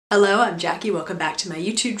Hello, I'm Jackie. Welcome back to my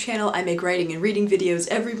YouTube channel. I make writing and reading videos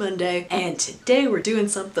every Monday, and today we're doing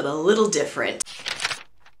something a little different.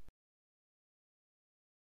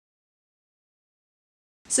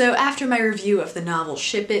 So after my review of the novel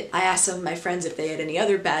Ship It, I asked some of my friends if they had any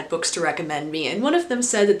other bad books to recommend me, and one of them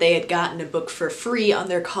said that they had gotten a book for free on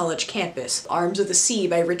their college campus, Arms of the Sea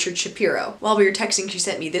by Rich Shapero. While we were texting, she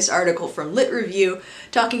sent me this article from Lit Review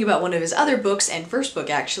talking about one of his other books, and first book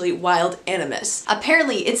actually, Wild Animus.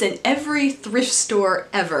 Apparently it's in every thrift store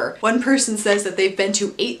ever. One person says that they've been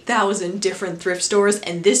to 8,000 different thrift stores,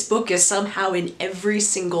 and this book is somehow in every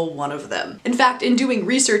single one of them. In fact, in doing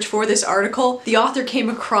research for this article, the author came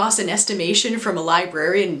across an estimation from a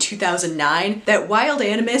librarian in 2009 that Wild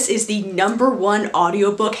Animus is the #1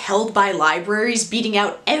 audiobook held by libraries, beating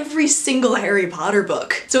out every single Harry Potter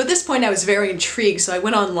book. So at this point I was very intrigued, so I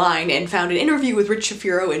went online and found an interview with Rich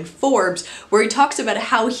Shapero in Forbes where he talks about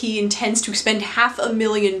how he intends to spend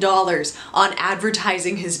 $500,000 on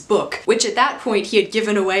advertising his book, which at that point he had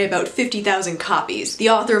given away about 50,000 copies. The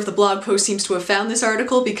author of the blog post seems to have found this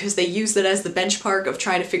article because they used it as the benchmark of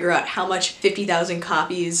trying to figure out how much 50,000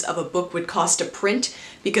 copies of a book would cost to print,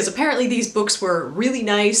 because apparently these books were really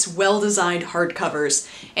nice, well-designed hardcovers,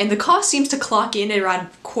 and the cost seems to clock in at around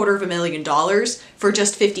 $250,000 for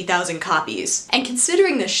just 50,000 copies. And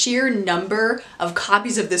considering the sheer number of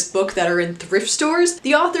copies of this book that are in thrift stores,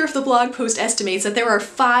 the author of the blog post estimates that there are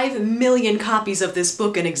 5 million copies of this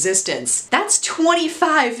book in existence. That's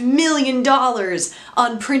 $25 million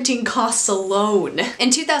on printing costs alone.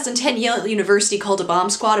 In 2010, Yale University called a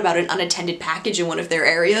bomb squad about an unattended package in one of their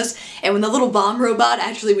areas, and when the little bomb robot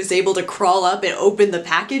actually was able to crawl up and open the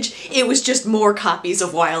package, it was just more copies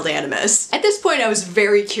of Wild Animus. At this point I was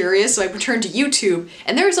very curious, so I returned to YouTube,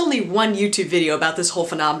 and there is only one YouTube video about this whole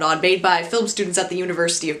phenomenon made by film students at the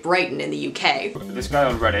University of Brighton in the UK. This guy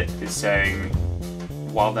on Reddit is saying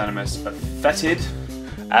Wild Animus a fetid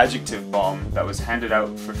adjective bomb that was handed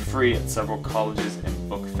out for free at several colleges and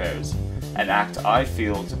book fairs. An act I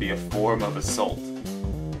feel to be a form of assault.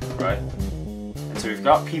 Right? And so we've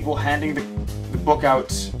got people handing the book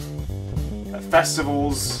out at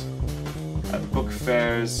festivals, at book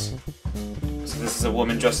fairs. So this is a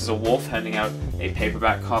woman dressed as a wolf handing out a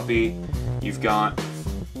paperback copy. You've got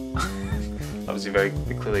obviously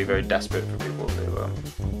clearly very desperate for people to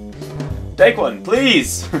take one,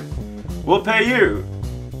 please. We'll pay you.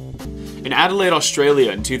 In Adelaide,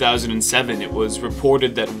 Australia in 2007, it was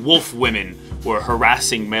reported that wolf women were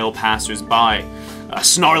harassing male passers-by,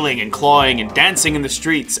 snarling and clawing and dancing in the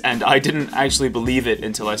streets, and I didn't actually believe it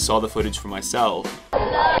until I saw the footage for myself.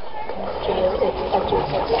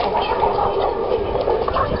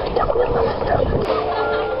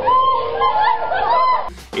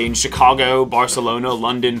 In Chicago, Barcelona,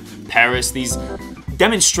 London, Paris, these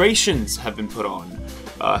demonstrations have been put on.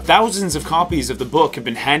 Thousands of copies of the book have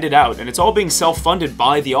been handed out, and it's all being self-funded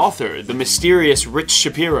by the author, the mysterious Rich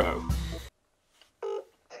Shapero.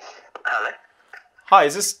 Hello? Hi,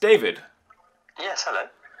 is this David? Yes, hello.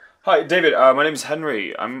 Hi, David. My name's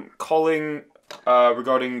Henry. I'm calling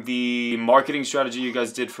regarding the marketing strategy you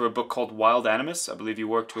guys did for a book called Wild Animus. I believe you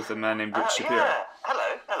worked with a man named Rich Shapero. Yeah.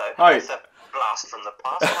 Hello. Hi. That's a blast from the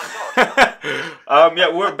past. Oh my God. Yeah,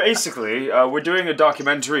 we're basically we're doing a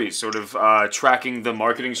documentary, sort of tracking the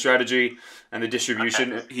marketing strategy and the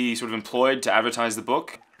distribution he sort of employed to advertise the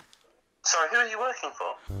book. Sorry, who are you working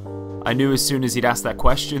for? I knew as soon as he'd asked that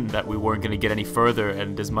question that we weren't going to get any further,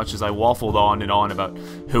 and as much as I waffled on and on about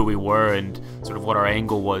who we were and sort of what our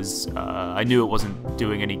angle was, I knew it wasn't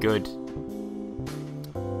doing any good.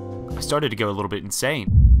 I started to go a little bit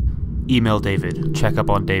insane. Email David. Check up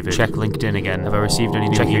on David. Check LinkedIn again. Have I received any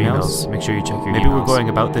new emails? Make sure you check your emails. Maybe we're going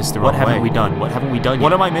about this the wrong way. What haven't we done? What haven't we done yet?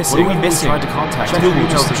 What am I missing? What are we missing? Tried to contact Google.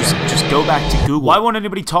 Just go back to Google. Why won't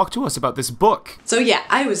anybody talk to us about this book? So yeah,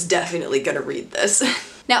 I was definitely gonna read this.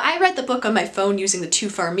 Now, I read the book on my phone using the Too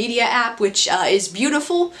Far Media app, which is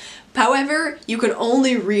beautiful. However, you can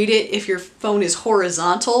only read it if your phone is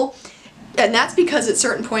horizontal. And that's because at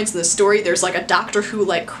certain points in the story, there's like a Doctor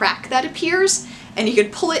Who-like crack that appears, and you can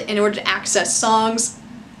pull it in order to access songs,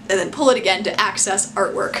 and then pull it again to access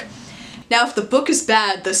artwork. Now, if the book is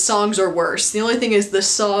bad, the songs are worse. The only thing is the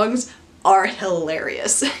songs are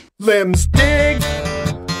hilarious. Limbs dig,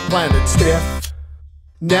 planet stiff,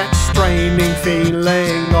 neck straining,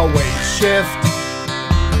 feeling a weight shift,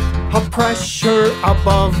 a pressure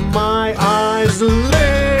above my eyes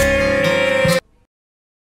lift.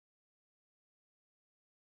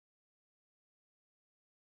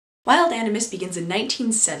 Wild Animus begins in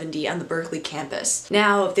 1970 on the Berkeley campus.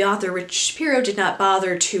 Now, the author Rich Shapero did not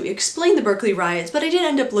bother to explain the Berkeley riots, but I did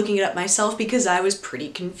end up looking it up myself because I was pretty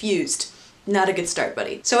confused. Not a good start,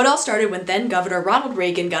 buddy. So it all started when then Governor Ronald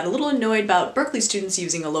Reagan got a little annoyed about Berkeley students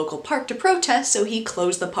using a local park to protest, so he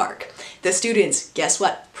closed the park. The students, guess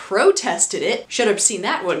what? Protested it. Should have seen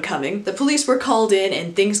that one coming. The police were called in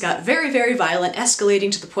and things got very, very violent,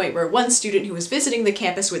 escalating to the point where one student who was visiting the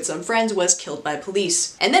campus with some friends was killed by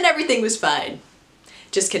police. And then everything was fine.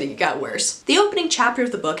 Just kidding, it got worse. The opening chapter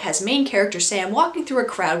of the book has main character Sam walking through a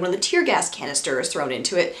crowd when the tear gas canister is thrown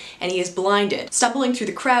into it, and he is blinded. Stumbling through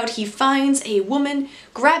the crowd, he finds a woman,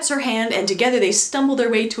 grabs her hand, and together they stumble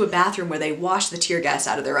their way to a bathroom where they wash the tear gas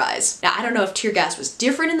out of their eyes. Now, I don't know if tear gas was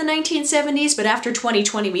different in the 1970s, but after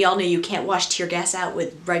 2020, we all know you can't wash tear gas out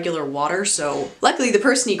with regular water, so... Luckily, the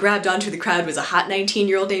person he grabbed onto the crowd was a hot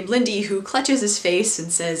 19-year-old named Lindy who clutches his face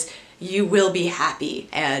and says, "You will be happy,"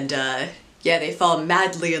 and, yeah, they fall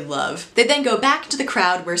madly in love. They then go back to the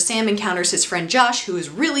crowd where Sam encounters his friend Josh, who is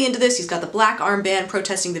really into this. He's got the black armband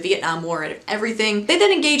protesting the Vietnam War and everything. They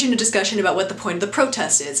then engage in a discussion about what the point of the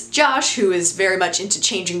protest is. Josh, who is very much into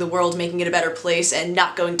changing the world, making it a better place, and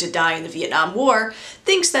not going to die in the Vietnam War,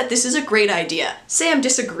 thinks that this is a great idea. Sam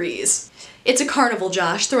disagrees. "It's a carnival,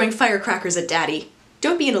 Josh, throwing firecrackers at Daddy.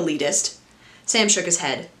 Don't be an elitist." Sam shook his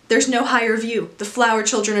head. "There's no higher view. The flower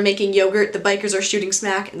children are making yogurt, the bikers are shooting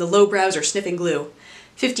smack, and the lowbrows are sniffing glue.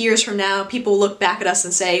 50 years from now, people will look back at us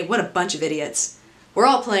and say, what a bunch of idiots. We're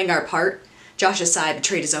all playing our part." Josh's sigh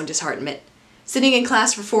betrayed his own disheartenment. "Sitting in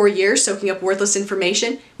class for 4 years, soaking up worthless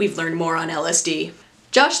information, we've learned more on LSD.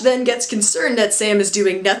 Josh then gets concerned that Sam is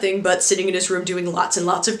doing nothing but sitting in his room doing lots and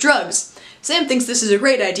lots of drugs. Sam thinks this is a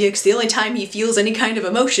great idea because the only time he feels any kind of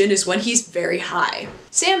emotion is when he's very high.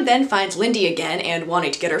 Sam then finds Lindy again and,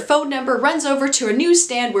 wanting to get her phone number, runs over to a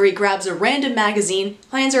newsstand where he grabs a random magazine,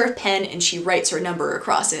 hands her a pen, and she writes her number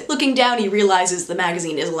across it. Looking down, he realizes the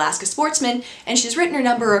magazine is Alaska Sportsman, and she's written her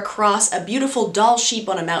number across a beautiful doll sheep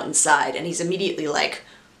on a mountainside, and he's immediately like,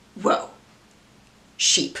 whoa,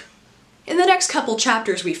 sheep. In the next couple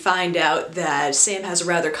chapters, we find out that Sam has a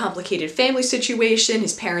rather complicated family situation.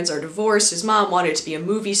 His parents are divorced, his mom wanted to be a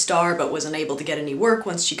movie star but wasn't able to get any work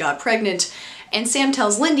once she got pregnant, and Sam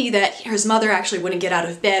tells Lindy that his mother actually wouldn't get out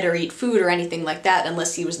of bed or eat food or anything like that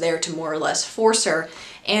unless he was there to more or less force her,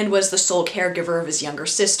 and was the sole caregiver of his younger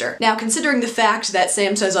sister. Now, considering the fact that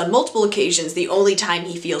Sam says on multiple occasions the only time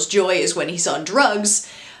he feels joy is when he's on drugs,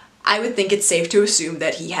 I would think it's safe to assume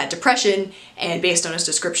that he had depression, and based on his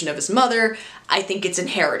description of his mother, I think it's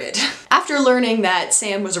inherited. After learning that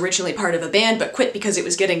Sam was originally part of a band but quit because it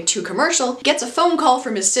was getting too commercial, he gets a phone call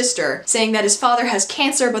from his sister saying that his father has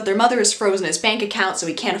cancer but their mother has frozen his bank account so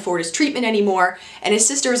he can't afford his treatment anymore, and his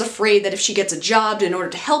sister is afraid that if she gets a job in order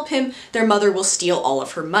to help him, their mother will steal all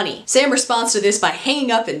of her money. Sam responds to this by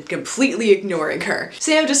hanging up and completely ignoring her.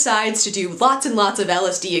 Sam decides to do lots and lots of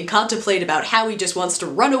LSD and contemplate about how he just wants to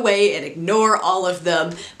run away and ignore all of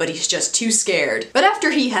them, but he's just too scared. But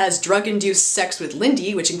after he has drug-induced sex with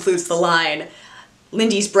Lindy, which includes the line,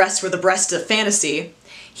 "Lindy's breasts were the breasts of fantasy,"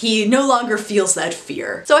 he no longer feels that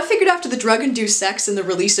fear. So I figured after the drug-induced sex and the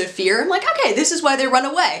release of fear, I'm like, okay, this is why they run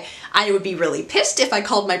away. I would be really pissed if I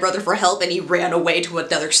called my brother for help and he ran away to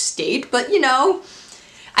another state, but you know,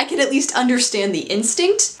 I can at least understand the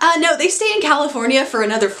instinct. No, they stay in California for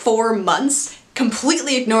another 4 months,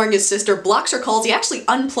 completely ignoring his sister, blocks her calls, he actually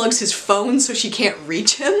unplugs his phone so she can't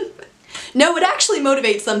reach him. No, what actually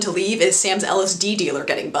motivates them to leave is Sam's LSD dealer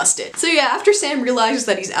getting busted. So yeah, after Sam realizes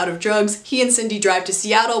that he's out of drugs, he and Cindy drive to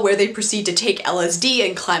Seattle where they proceed to take LSD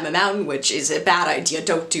and climb a mountain, which is a bad idea.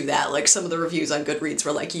 Don't do that. Like, some of the reviews on Goodreads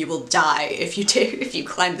were like, you will die if you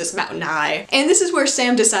climb this mountain high. And this is where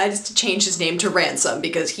Sam decides to change his name to Ransom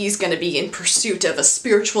because he's gonna be in pursuit of a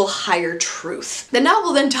spiritual higher truth. The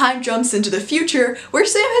novel then time jumps into the future where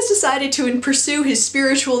Sam has decided to pursue his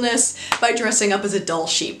spiritualness by dressing up as a doll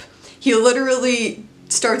sheep. He literally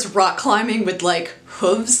starts rock climbing with like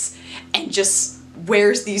hooves and just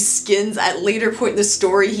wears these skins. At a later point in the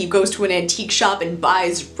story, he goes to an antique shop and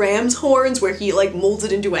buys ram's horns where he like molds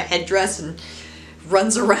it into a headdress and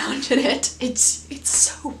runs around in it. It's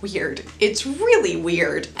so weird. It's really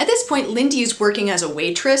weird. At this point, Lindy is working as a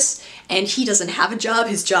waitress and he doesn't have a job.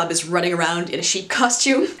 His job is running around in a sheep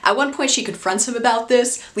costume. At one point, she confronts him about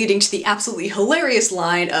this, leading to the absolutely hilarious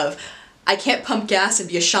line of, "I can't pump gas and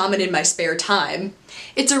be a shaman in my spare time."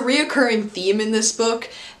 It's a reoccurring theme in this book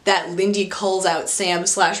that Lindy calls out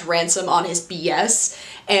Sam/Ransom on his BS,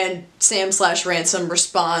 and Sam/Ransom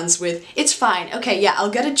responds with, "It's fine, okay, yeah,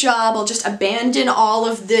 I'll get a job, I'll just abandon all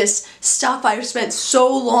of this stuff I've spent so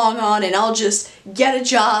long on and I'll just get a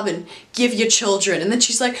job and give you children." And then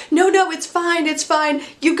she's like, no, it's fine,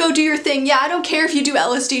 you go do your thing, yeah, I don't care if you do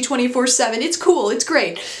LSD 24/7, it's cool, it's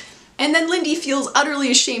great. And then Lindy feels utterly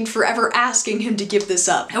ashamed for ever asking him to give this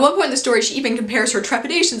up. At one point in the story, she even compares her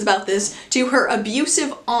trepidations about this to her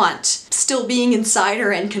abusive aunt still being inside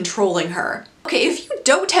her and controlling her. Okay, if you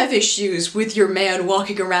don't have issues with your man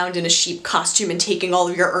walking around in a sheep costume and taking all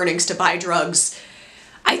of your earnings to buy drugs,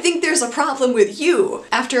 I think there's a problem with you.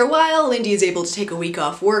 After a while, Lindy is able to take a week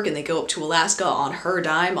off work and they go up to Alaska on her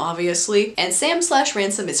dime, obviously. And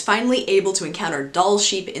Sam/Ransom is finally able to encounter doll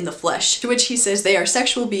sheep in the flesh, to which he says they are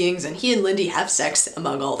sexual beings and he and Lindy have sex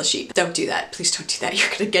among all the sheep. Don't do that. Please don't do that.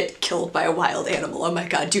 You're gonna get killed by a wild animal. Oh my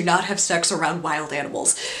god, do not have sex around wild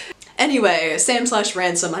animals. Anyway,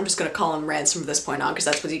 Sam/Ransom, I'm just gonna call him Ransom from this point on because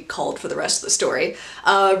that's what he called for the rest of the story.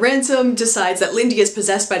 Ransom decides that Lindy is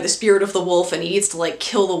possessed by the spirit of the wolf and he needs to like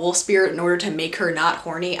kill the wolf spirit in order to make her not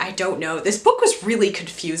horny. I don't know. This book was really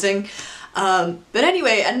confusing. But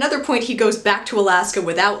anyway, at another point he goes back to Alaska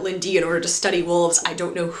without Lindy in order to study wolves. I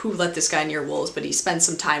don't know who let this guy near wolves, but he spends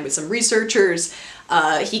some time with some researchers.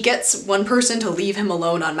 He gets one person to leave him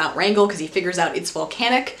alone on Mount Wrangell because he figures out it's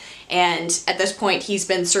volcanic. And at this point, he's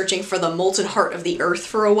been searching for the molten heart of the earth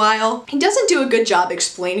for a while. He doesn't do a good job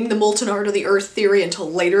explaining the molten heart of the earth theory until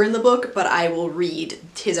later in the book, but I will read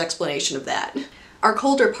his explanation of that. Our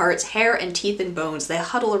colder parts, hair and teeth and bones, they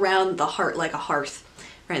huddle around the heart like a hearth,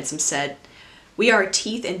 Ransom said. We are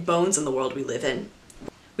teeth and bones in the world we live in.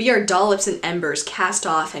 We are dollops and embers cast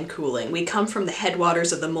off and cooling. We come from the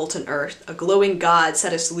headwaters of the molten earth. A glowing god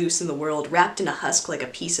set us loose in the world, wrapped in a husk like a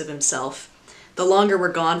piece of himself. The longer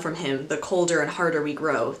we're gone from him, the colder and harder we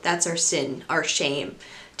grow. That's our sin, our shame.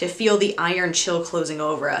 To feel the iron chill closing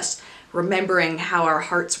over us, remembering how our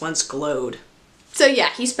hearts once glowed. So yeah,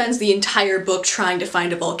 he spends the entire book trying to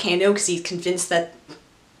find a volcano because he's convinced that,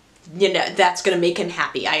 you know, that's gonna make him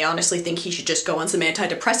happy. I honestly think he should just go on some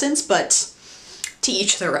antidepressants, but to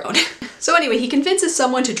each their own. So anyway, he convinces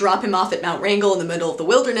someone to drop him off at Mount Wrangell in the middle of the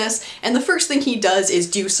wilderness, and the first thing he does is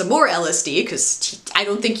do some more LSD, because I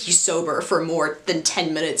don't think he's sober for more than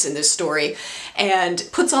 10 minutes in this story, and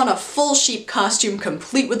puts on a full sheep costume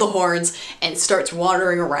complete with the horns and starts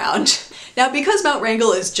wandering around. Now, because Mount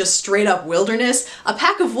Wrangell is just straight up wilderness, a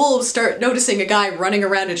pack of wolves start noticing a guy running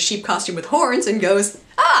around in a sheep costume with horns and goes,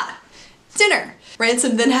 "Ah, dinner."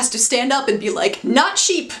 Ransom then has to stand up and be like, "Not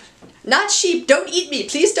sheep! Not sheep, don't eat me,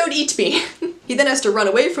 please don't eat me." He then has to run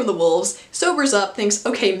away from the wolves, sobers up, thinks,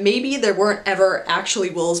 okay, maybe there weren't ever actually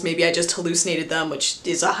wolves, maybe I just hallucinated them, which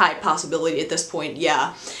is a high possibility at this point,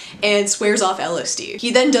 yeah, and swears off LSD. He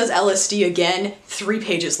then does LSD again 3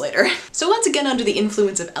 pages later. So once again under the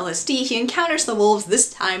influence of LSD, he encounters the wolves. This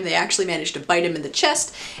time they actually manage to bite him in the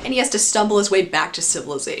chest, and he has to stumble his way back to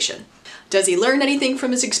civilization. Does he learn anything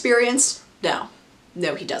from his experience? No.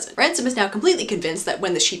 No, he doesn't. Ransom is now completely convinced that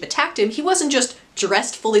when the sheep attacked him, he wasn't just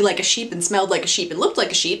dressed fully like a sheep and smelled like a sheep and looked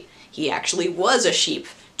like a sheep, he actually was a sheep,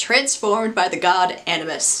 transformed by the god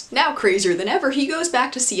Animus. Now crazier than ever, he goes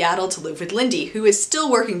back to Seattle to live with Lindy, who is still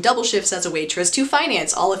working double shifts as a waitress to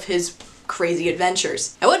finance all of his crazy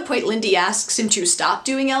adventures. At one point, Lindy asks him to stop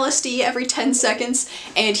doing LSD every 10 seconds,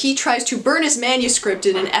 and he tries to burn his manuscript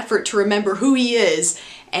in an effort to remember who he is,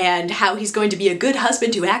 and how he's going to be a good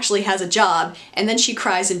husband who actually has a job, and then she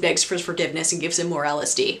cries and begs for forgiveness and gives him more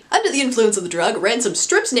LSD. Under the influence of the drug, Ransom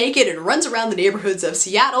strips naked and runs around the neighborhoods of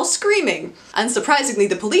Seattle screaming. Unsurprisingly,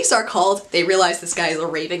 the police are called, they realize this guy is a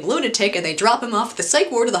raving lunatic, and they drop him off at the psych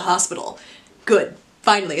ward of the hospital. Good.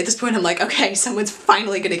 Finally, at this point I'm like, okay, someone's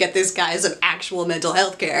finally gonna get this guy some actual mental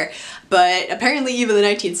health care. But apparently even in the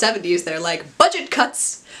 1970s, they're like, budget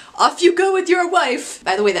cuts! Off you go with your wife!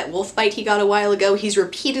 By the way, that wolf bite he got a while ago, he's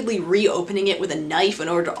repeatedly reopening it with a knife in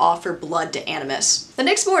order to offer blood to Animus. The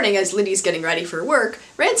next morning, as Lindy's getting ready for work,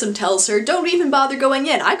 Ransom tells her, don't even bother going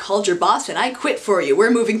in, I called your boss and I quit for you,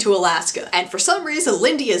 we're moving to Alaska. And for some reason,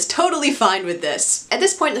 Lindy is totally fine with this. At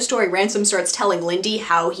this point in the story, Ransom starts telling Lindy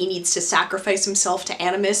how he needs to sacrifice himself to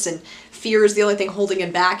Animus, and fear is the only thing holding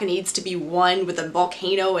him back, and he needs to be one with a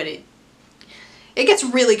volcano, and it gets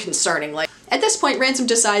really concerning. Like, at this point, Ransom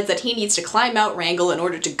decides that he needs to climb Mount Wrangell in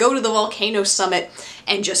order to go to the volcano summit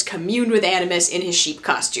and just commune with Animus in his sheep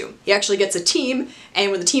costume. He actually gets a team,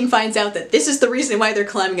 and when the team finds out that this is the reason why they're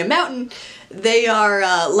climbing a mountain, they are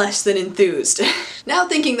less than enthused. Now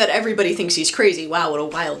thinking that everybody thinks he's crazy, wow, what a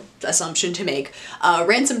wild assumption to make,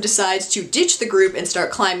 Ransom decides to ditch the group and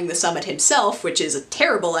start climbing the summit himself, which is a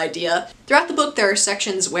terrible idea. Throughout the book, there are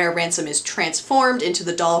sections where Ransom is transformed into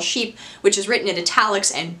the doll sheep, which is written in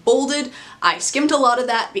italics and bolded. I skimmed a lot of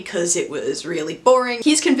that because it was really boring.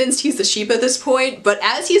 He's convinced he's the sheep at this point, but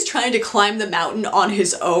as he's trying to climb the mountain on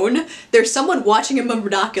his own, there's someone watching him with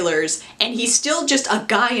binoculars, and he's still just a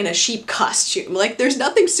guy in a sheep costume. Like, there's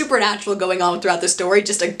nothing supernatural going on throughout this story,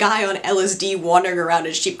 just a guy on LSD wandering around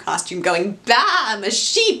in a sheep costume going, "Bah, I'm a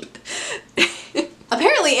sheep!"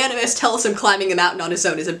 Apparently Animus tells him climbing the mountain on his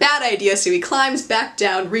own is a bad idea, so he climbs back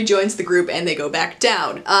down, rejoins the group, and they go back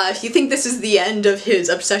down. If you think this is the end of his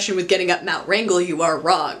obsession with getting up Mount Wrangell, you are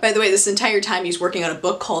wrong. By the way, this entire time he's working on a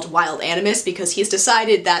book called Wild Animus because he's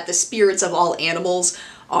decided that the spirits of all animals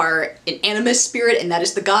are an animus spirit, and that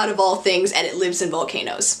is the god of all things, and it lives in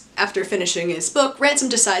volcanoes. After finishing his book, Ransom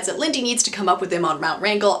decides that Lindy needs to come up with him on Mount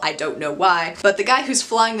Wrangell. I don't know why, but the guy who's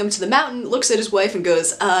flying them to the mountain looks at his wife and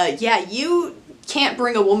goes, yeah, you can't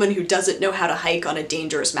bring a woman who doesn't know how to hike on a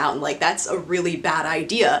dangerous mountain. Like, that's a really bad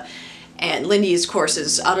idea. And Lindy, of course,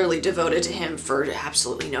 is utterly devoted to him for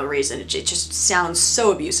absolutely no reason. It just sounds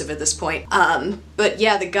so abusive at this point. But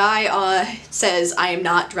yeah, the guy says, "I am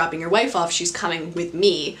not dropping your wife off, she's coming with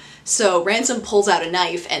me." So Ransom pulls out a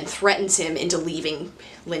knife and threatens him into leaving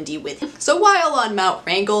Lindy with him. So while on Mount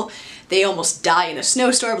Wrangell, they almost die in a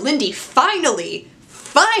snowstorm. Lindy finally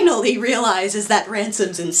realizes that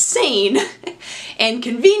Ransom's insane, and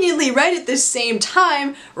conveniently right at this same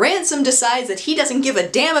time, Ransom decides that he doesn't give a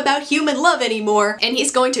damn about human love anymore, and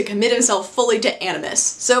he's going to commit himself fully to Animus.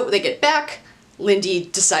 So they get back, Lindy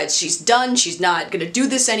decides she's done, she's not gonna do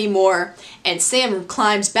this anymore, and Sam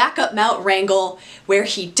climbs back up Mount Wrangell, where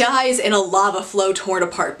he dies in a lava flow torn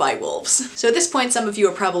apart by wolves. So at this point, some of you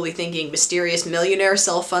are probably thinking, mysterious millionaire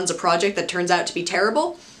self-funds a project that turns out to be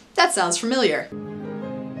terrible? That sounds familiar.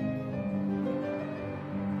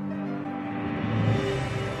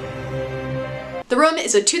 The Room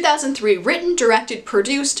is a 2003 written, directed,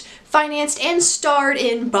 produced, financed, and starred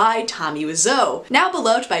in by Tommy Wiseau. Now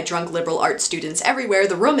beloved by drunk liberal arts students everywhere,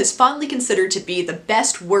 The Room is fondly considered to be the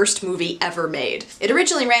best worst movie ever made. It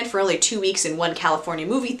originally ran for only 2 weeks in one California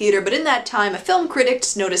movie theater, but in that time a film critic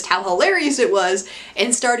noticed how hilarious it was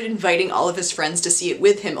and started inviting all of his friends to see it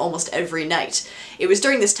with him almost every night. It was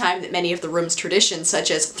during this time that many of The Room's traditions,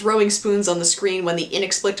 such as throwing spoons on the screen when the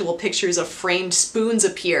inexplicable pictures of framed spoons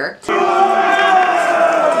appear,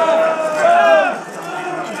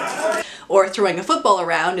 or throwing a football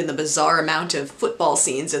around in the bizarre amount of football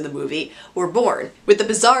scenes in the movie, were born. With the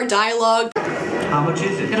bizarre dialogue, "How much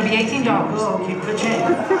is it? It'll be $18. Oh, keep the change.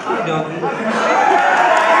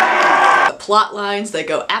 the plot lines that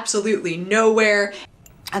go absolutely nowhere,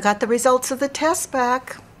 I got the results of the test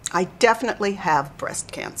back. I definitely have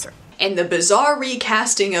breast cancer. And the bizarre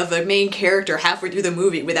recasting of the main character halfway through the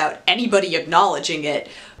movie without anybody acknowledging it.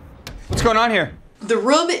 What's going on here? The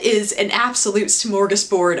Room is an absolute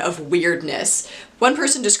smorgasbord of weirdness. One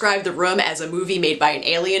person described The Room as a movie made by an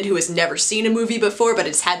alien who has never seen a movie before, but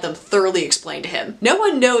has had them thoroughly explained to him. No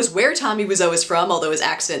one knows where Tommy Wiseau is from, although his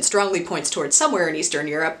accent strongly points towards somewhere in Eastern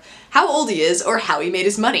Europe, how old he is, or how he made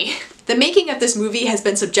his money. The making of this movie has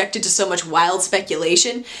been subjected to so much wild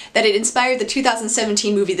speculation that it inspired the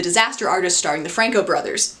 2017 movie The Disaster Artist starring the Franco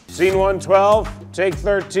brothers. Scene 112, take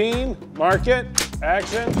 13, mark it,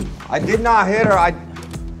 action. I did not hit her.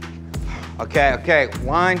 Okay,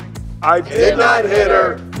 line. I did not hit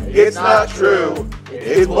her. It's not true.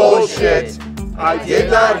 It's bullshit. I did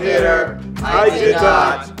not hit her. I did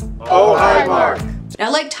not. Oh, hi, Mark.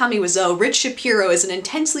 Now, like Tommy Wiseau, Rich Shapero is an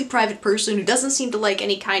intensely private person who doesn't seem to like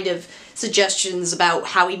any kind of suggestions about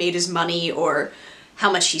how he made his money or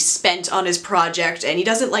how much he spent on his project, and he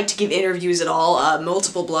doesn't like to give interviews at all.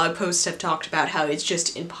 Multiple blog posts have talked about how it's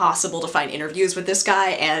just impossible to find interviews with this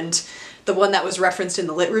guy, and the one that was referenced in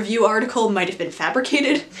the Lit Review article might have been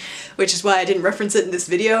fabricated, which is why I didn't reference it in this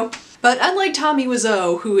video. But unlike Tommy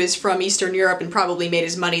Wiseau, who is from Eastern Europe and probably made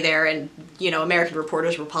his money there, and, you know, American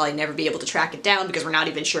reporters will probably never be able to track it down because we're not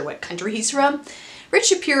even sure what country he's from, Rich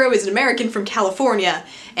Shapero is an American from California,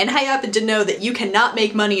 and I happen to know that you cannot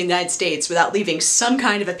make money in the United States without leaving some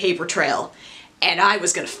kind of a paper trail, and I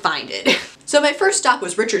was gonna find it. So my first stop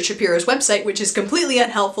was Richard Shapero's website, which is completely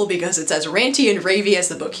unhelpful because it's as ranty and ravey as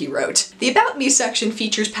the book he wrote. The About Me section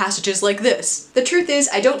features passages like this. The truth is,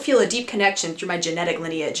 I don't feel a deep connection through my genetic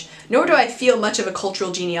lineage, nor do I feel much of a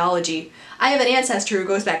cultural genealogy. I have an ancestor who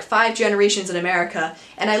goes back 5 generations in America,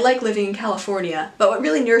 and I like living in California, but what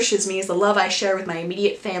really nourishes me is the love I share with my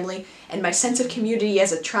immediate family and my sense of community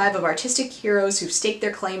as a tribe of artistic heroes who've staked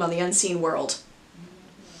their claim on the unseen world.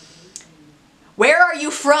 Where are you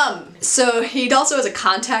from? So he also has a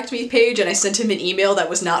contact me page, and I sent him an email that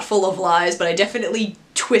was not full of lies, but I definitely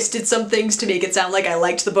twisted some things to make it sound like I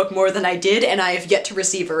liked the book more than I did, and I have yet to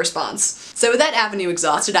receive a response. So with that avenue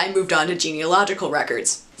exhausted, I moved on to genealogical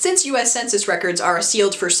records. Since US Census records are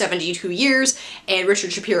sealed for 72 years, and Richard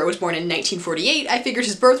Shapero was born in 1948, I figured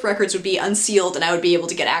his birth records would be unsealed and I would be able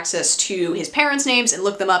to get access to his parents' names and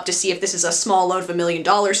look them up to see if this is a small loan of $1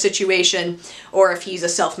 million situation, or if he's a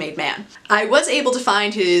self-made man. I was able to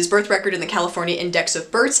find his birth record in the California Index of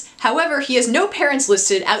Births, however, he has no parents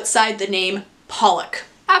listed outside the name Pollock.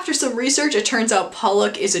 After some research, it turns out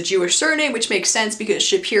Pollock is a Jewish surname, which makes sense because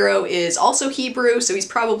Shapero is also Hebrew, so he's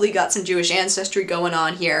probably got some Jewish ancestry going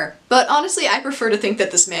on here. But honestly, I prefer to think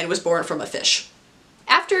that this man was born from a fish.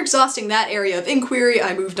 After exhausting that area of inquiry,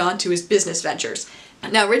 I moved on to his business ventures.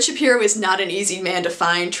 Now, Rich Shapero is not an easy man to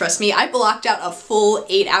find, trust me. I blocked out a full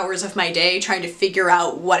 8 hours of my day trying to figure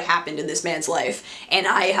out what happened in this man's life, and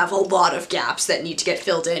I have a lot of gaps that need to get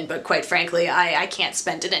filled in, but quite frankly, I can't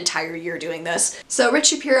spend an entire year doing this. So Rich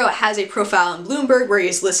Shapero has a profile in Bloomberg where he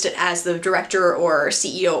is listed as the director or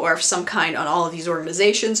CEO or of some kind on all of these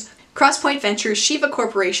organizations: Crosspoint Ventures, Shiva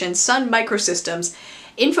Corporation, Sun Microsystems,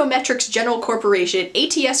 Infometrics General Corporation,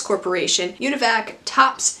 ATS Corporation, Univac,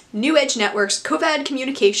 TOPS, New Edge Networks, Covad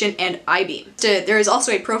Communication, and iBeam. There is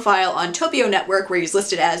also a profile on Topio Network where he's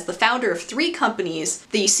listed as the founder of 3 companies,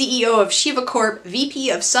 the CEO of Shiva Corp, VP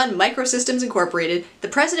of Sun Microsystems Incorporated, the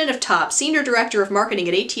president of TOPS, senior director of marketing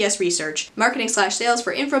at ATS Research, marketing/sales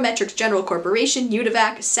for Infometrics General Corporation,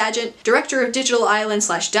 Univac, Sagent, director of Digital Island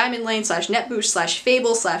 /Diamond Lane /NetBoost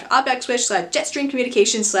 /Fable /ObXwish /Jetstream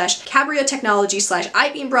Communications /Cabria Technology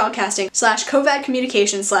 /iBeam Broadcasting /Covad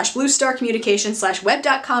Communications /Blue Star Communications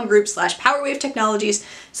 /Web.com Group /Powerwave Technologies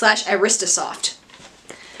 /Aristosoft.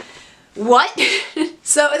 What?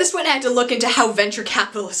 So at this point I had to look into how venture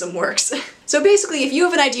capitalism works. So basically, if you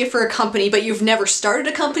have an idea for a company but you've never started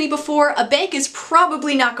a company before, a bank is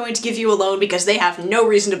probably not going to give you a loan because they have no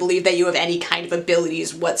reason to believe that you have any kind of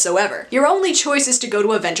abilities whatsoever. Your only choice is to go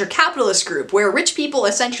to a venture capitalist group where rich people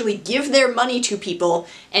essentially give their money to people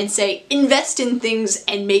and say, invest in things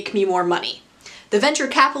and make me more money. The venture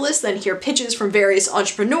capitalists then hear pitches from various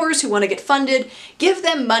entrepreneurs who want to get funded, give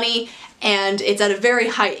them money, and it's at a very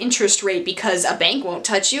high interest rate because a bank won't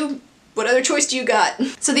touch you. What other choice do you got?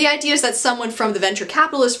 So the idea is that someone from the venture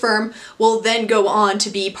capitalist firm will then go on to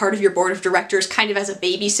be part of your board of directors kind of as a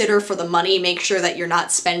babysitter for the money, make sure that you're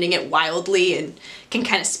not spending it wildly and can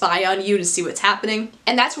kind of spy on you to see what's happening.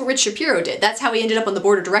 And that's what Rich Shapero did. That's how he ended up on the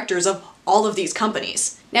board of directors of all of these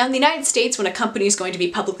companies. Now in the United States, when a company is going to be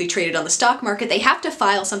publicly traded on the stock market, they have to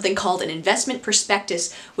file something called an investment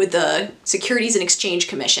prospectus with the Securities and Exchange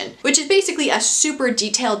Commission, which is basically a super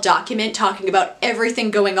detailed document talking about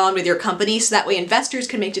everything going on with your company so that way investors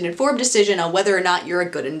can make an informed decision on whether or not you're a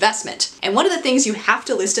good investment. And one of the things you have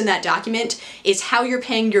to list in that document is how you're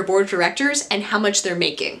paying your board of directors and how much they're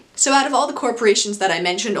making. So out of all the corporations that I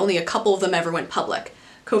mentioned, only a couple of them ever went public.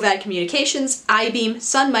 Covad Communications, iBeam,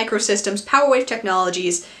 Sun Microsystems, Powerwave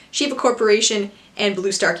Technologies, Shiva Corporation, and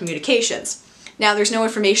Blue Star Communications. Now there's no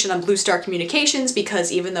information on Blue Star Communications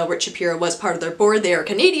because even though Rich Shapero was part of their board, they are a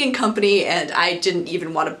Canadian company and I didn't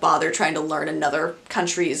even want to bother trying to learn another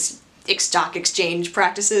country's stock exchange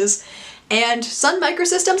practices. And Sun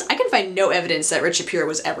Microsystems, I can find no evidence that Rich Shapero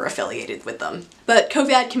was ever affiliated with them. But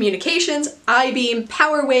Covad Communications, iBeam,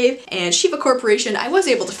 Powerwave, and Shiva Corporation I was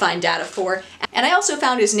able to find data for, and I also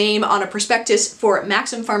found his name on a prospectus for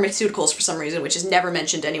Maxim Pharmaceuticals for some reason, which is never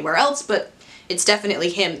mentioned anywhere else, but it's definitely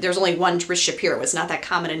him. There's only one Rich Shapero, it's not that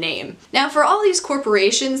common a name. Now for all these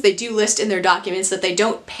corporations, they do list in their documents that they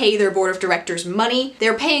don't pay their board of directors money,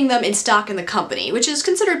 they're paying them in stock in the company, which is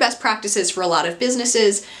considered best practices for a lot of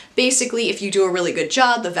businesses. Basically, if you do a really good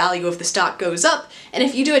job, the value of the stock goes up, and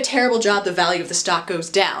if you do a terrible job, the value of the stock goes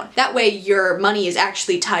down. That way your money is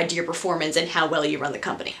actually tied to your performance and how well you run the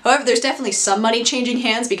company. However, there's definitely some money changing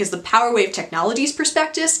hands because the Powerwave Technologies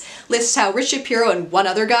prospectus lists how Rich Shapero and one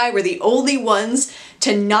other guy were the only ones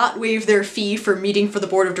to not waive their fee for meeting for the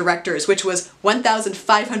board of directors, which was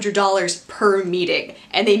 $1,500 per meeting,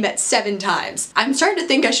 and they met 7 times. I'm starting to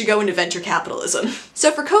think I should go into venture capitalism. So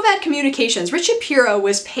for Covad Communications, Rich Shapero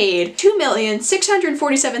was paid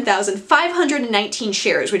 2,647,519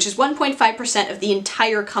 shares, which is 1.5% of the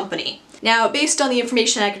entire company. Now, based on the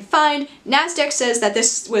information I can find, NASDAQ says that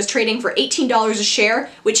this was trading for $18 a share,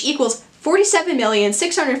 which equals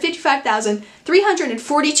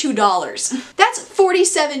 $47,655,342. That's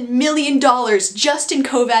 $47 million just in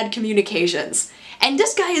Covad Communications. And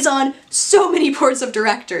this guy is on so many boards of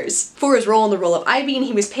directors. For his role in the role of iBeam,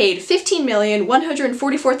 he was paid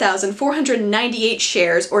 15,144,498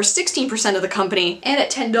 shares, or 16% of the company, and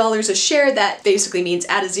at $10 a share, that basically means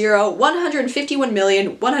add a zero,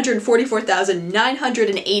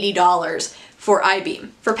 $151,144,980 for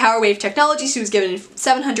I-Beam. For PowerWave Technologies, he was given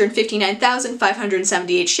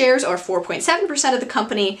 759,578 shares, or 4.7% of the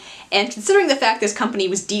company, and considering the fact this company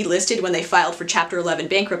was delisted when they filed for Chapter 11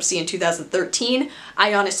 bankruptcy in 2013,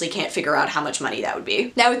 I honestly can't figure out how much money that would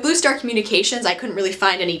be. Now with Blue Star Communications, I couldn't really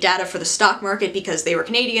find any data for the stock market because they were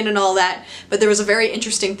Canadian and all that, but there was a very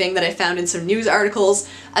interesting thing that I found in some news articles.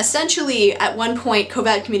 Essentially, at one point,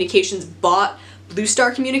 Covad Communications bought Blue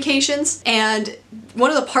Star Communications, and one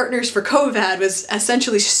of the partners for Covad was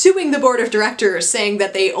essentially suing the board of directors, saying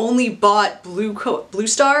that they only bought Blue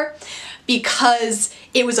Star because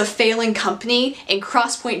it was a failing company and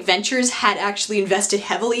Crosspoint Ventures had actually invested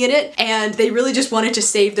heavily in it, and they really just wanted to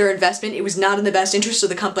save their investment. It was not in the best interest of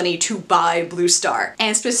the company to buy Blue Star.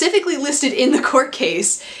 And specifically listed in the court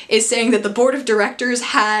case is saying that the board of directors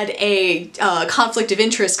had a conflict of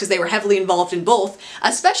interest because they were heavily involved in both,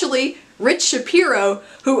 especially Rich Shapero,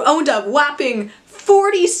 who owned a whopping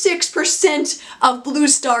 46% of Blue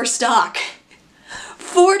Star stock.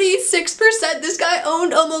 46%! This guy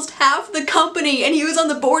owned almost half the company, and he was on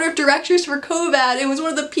the board of directors for Covad and was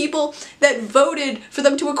one of the people that voted for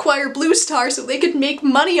them to acquire Blue Star so they could make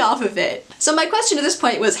money off of it. So my question at this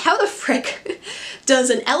point was, how the frick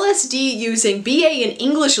does an LSD using BA in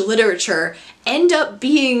English literature end up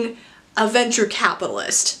being a venture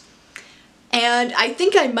capitalist? And I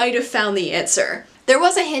think I might have found the answer. There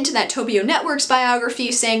was a hint in that Tobio Networks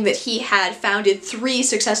biography saying that he had founded 3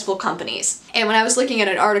 successful companies. And when I was looking at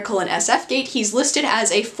an article in SFgate, he's listed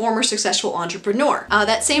as a former successful entrepreneur.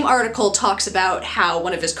 That same article talks about how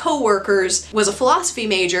one of his co-workers was a philosophy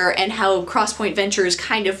major and how Crosspoint Ventures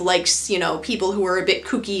kind of likes, you know, people who are a bit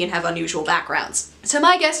kooky and have unusual backgrounds. So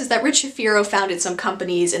my guess is that Rich Shapero founded some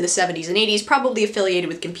companies in the 70s and 80s, probably affiliated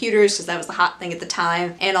with computers because that was the hot thing at the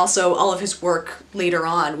time, and also all of his work later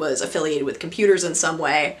on was affiliated with computers in some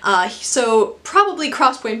way. So probably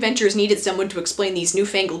Crosspoint Ventures needed someone to explain these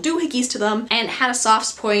newfangled doohickeys to them and had a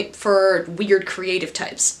soft point for weird creative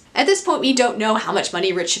types. At this point, we don't know how much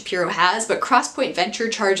money Rich Shapero has, but Crosspoint Venture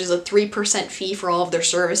charges a 3% fee for all of their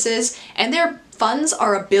services, and their funds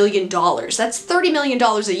are $1 billion. That's $30 million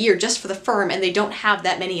a year just for the firm, and they don't have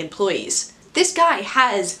that many employees. This guy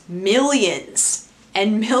has millions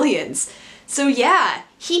and millions. So yeah,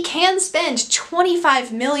 he can spend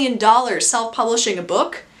 $25 million self-publishing a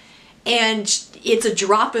book, and it's a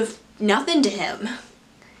drop of nothing to him.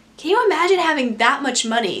 Can you imagine having that much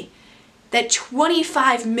money? That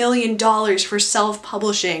 $25 million for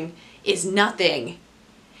self-publishing is nothing.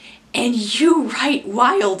 And you write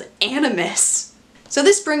Wild Animus. So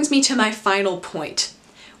this brings me to my final point.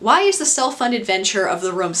 Why is the self-funded venture of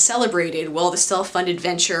The Room celebrated while the self-funded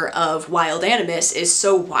venture of Wild Animus is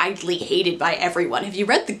so widely hated by everyone? Have you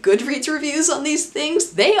read the Goodreads reviews on these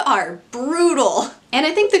things? They are brutal. And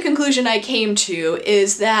I think the conclusion I came to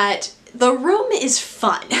is that The Room is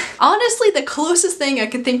fun. Honestly, the closest thing I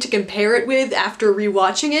can think to compare it with after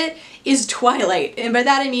rewatching it is Twilight. And by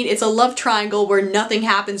that I mean it's a love triangle where nothing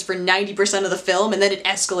happens for 90% of the film and then it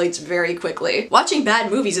escalates very quickly. Watching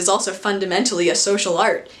bad movies is also fundamentally a social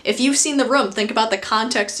art. If you've seen The Room, think about the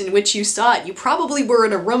context in which you saw it. You probably were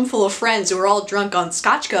in a room full of friends who were all drunk on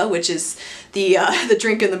scotchka, which is the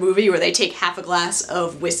drink in the movie where they take half a glass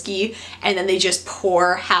of whiskey and then they just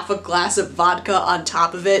pour half a glass of vodka on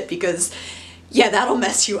top of it because, yeah, that'll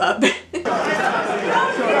mess you up.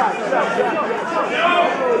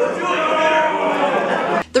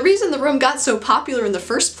 The reason The Room got so popular in the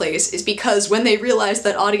first place is because when they realized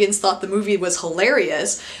that audience thought the movie was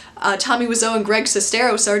hilarious, Tommy Wiseau and Greg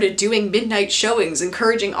Sestero started doing midnight showings,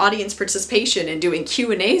 encouraging audience participation and doing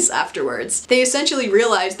Q&As afterwards. They essentially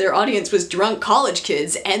realized their audience was drunk college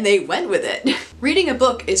kids, and they went with it. Reading a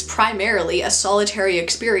book is primarily a solitary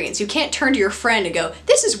experience. You can't turn to your friend and go,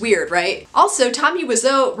 "This is weird, right?" Also, Tommy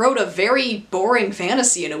Wiseau wrote a very boring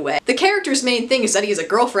fantasy in a way. The character's main thing is that he has a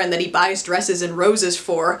girlfriend that he buys dresses and roses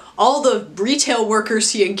for. All the retail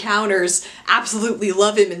workers he encounters absolutely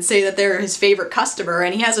love him and say that they're his favorite customer,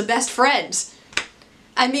 and he has a best friend.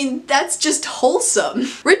 I mean, that's just wholesome.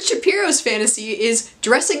 Rich Shapero's fantasy is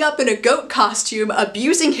dressing up in a goat costume,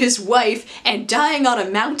 abusing his wife, and dying on a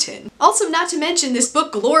mountain. Also, not to mention, this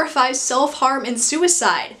book glorifies self-harm and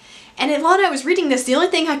suicide. And while I was reading this, the only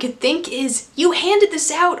thing I could think is, you handed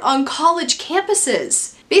this out on college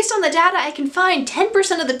campuses. Based on the data I can find,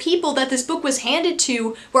 10% of the people that this book was handed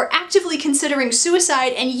to were actively considering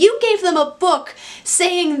suicide, and you gave them a book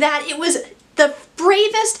saying that it was the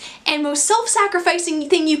bravest and most self-sacrificing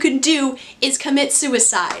thing you can do is commit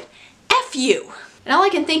suicide. F you! And all I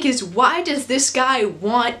can think is, why does this guy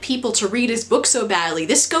want people to read his book so badly?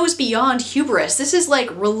 This goes beyond hubris. This is like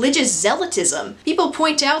religious zealotism. People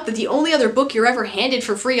point out that the only other book you're ever handed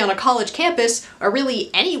for free on a college campus, or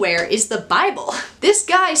really anywhere, is the Bible. This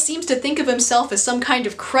guy seems to think of himself as some kind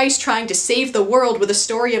of Christ trying to save the world with a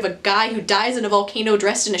story of a guy who dies in a volcano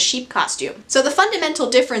dressed in a sheep costume. So the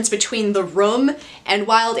fundamental difference between The Room and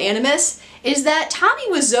Wild Animus is that Tommy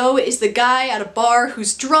Wiseau is the guy at a bar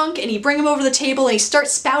who's drunk and you bring him over the table and he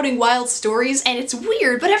starts spouting wild stories and it's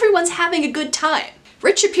weird, but everyone's having a good time.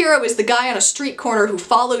 Rich Shapero is the guy on a street corner who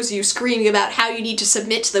follows you screaming about how you need to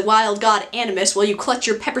submit to the wild god Animus while you clutch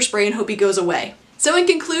your pepper spray and hope he goes away. So in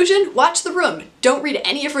conclusion, watch The Room. Don't read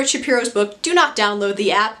any of Rich Shapero's book, do not download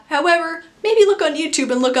the app. However, maybe look on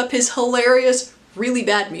YouTube and look up his hilarious, really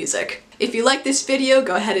bad music. If you like this video,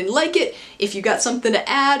 go ahead and like it. If you got something to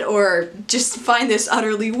add or just find this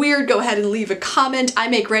utterly weird, go ahead and leave a comment. I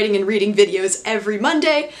make writing and reading videos every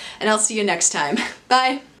Monday, and I'll see you next time.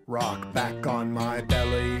 Bye! Rock back on my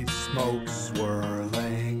belly, smoke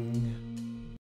swirling.